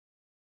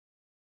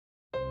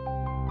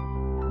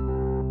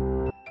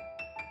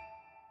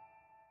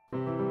We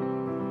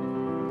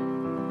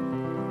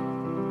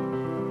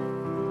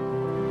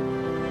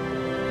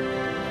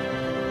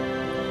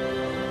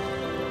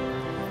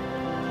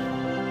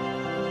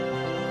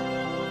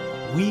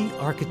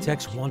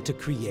architects want to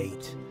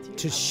create,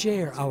 to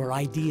share our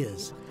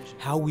ideas,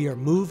 how we are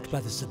moved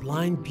by the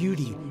sublime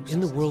beauty in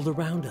the world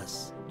around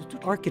us.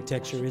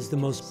 Architecture is the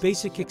most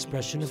basic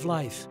expression of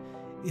life.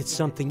 It's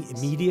something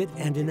immediate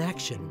and in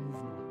action.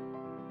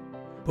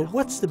 But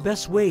what's the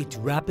best way to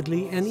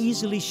rapidly and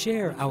easily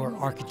share our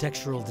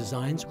architectural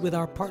designs with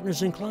our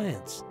partners and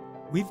clients?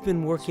 We've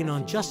been working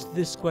on just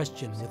this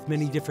question with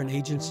many different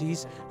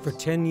agencies for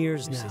 10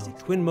 years now.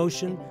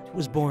 Twinmotion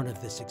was born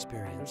of this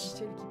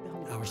experience.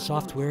 Our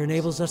software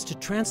enables us to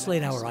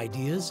translate our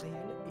ideas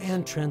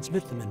and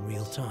transmit them in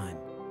real time.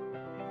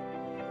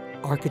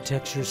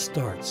 Architecture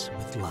starts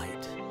with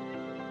light.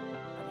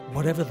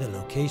 Whatever the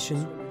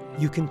location,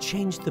 you can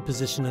change the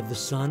position of the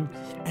sun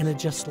and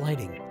adjust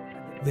lighting.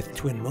 With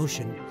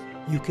Twinmotion,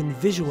 you can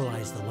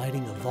visualize the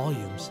lighting of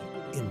volumes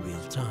in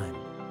real time.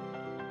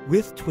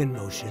 With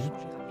Twinmotion,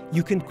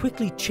 you can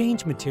quickly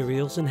change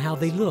materials and how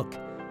they look,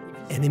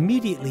 and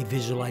immediately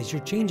visualize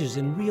your changes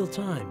in real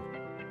time.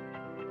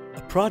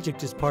 A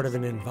project is part of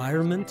an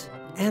environment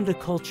and a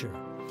culture,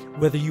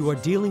 whether you are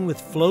dealing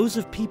with flows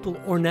of people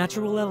or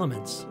natural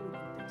elements.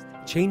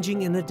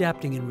 Changing and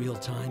adapting in real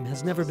time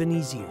has never been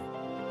easier.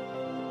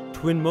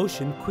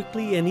 Twinmotion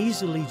quickly and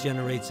easily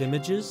generates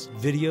images,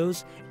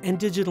 videos, and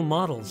digital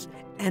models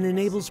and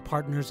enables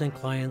partners and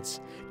clients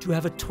to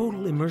have a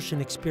total immersion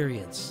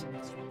experience.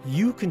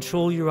 You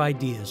control your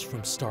ideas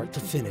from start to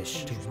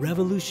finish to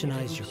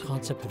revolutionize your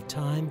concept of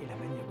time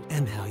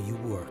and how you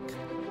work.